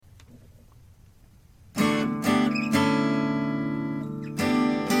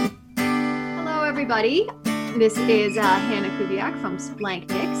everybody. This is Hannah Kubiak from Splank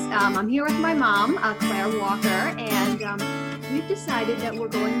Nicks. I'm here with my mom, Claire Walker, and we've decided that we're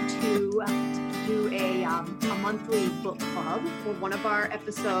going to do a monthly book club. For one of our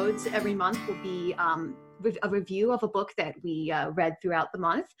episodes every month will be a review of a book that we read throughout the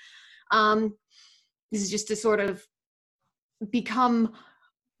month. This is just to sort of become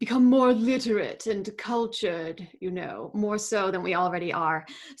more literate and cultured, more so than we already are.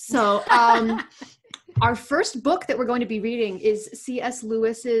 So our first book that we're going to be reading is C.S.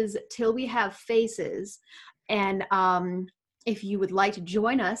 Lewis's Till We Have Faces. And if you would like to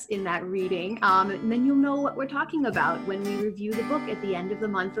join us in that reading, then you'll know what we're talking about when we review the book at the end of the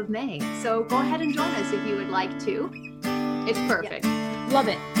month of May. So go ahead and join us if you would like to. It's perfect. Yep. Love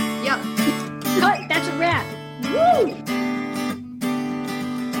it. Yep. That's a wrap. Woo!